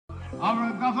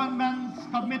Our government's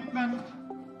commitment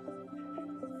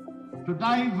to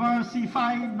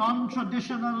diversify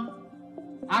non-traditional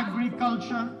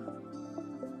agriculture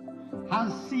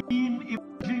has seen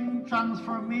emerging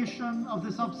transformation of the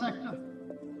subsector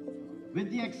with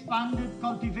the expanded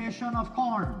cultivation of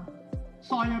corn,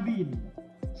 soybean,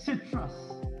 citrus,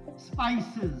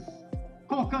 spices,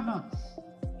 coconuts,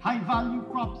 high-value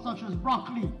crops such as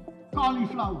broccoli,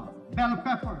 cauliflower, bell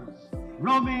peppers,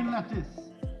 romaine lettuce,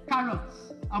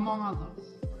 carrots, among others.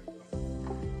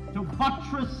 To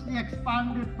buttress the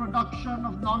expanded production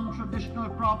of non-traditional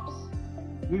crops,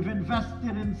 we've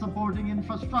invested in supporting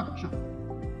infrastructure.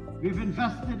 We've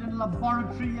invested in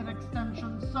laboratory and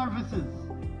extension services,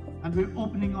 and we're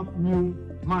opening up new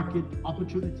market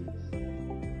opportunities.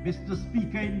 Mr.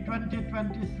 Speaker, in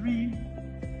 2023,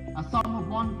 a sum of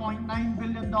 $1.9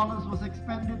 billion was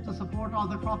expended to support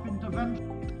other crop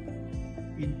interventions.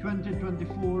 In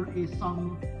 2024, a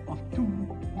sum of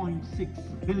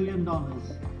 $2.6 billion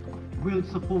will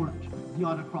support the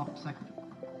other crop sector.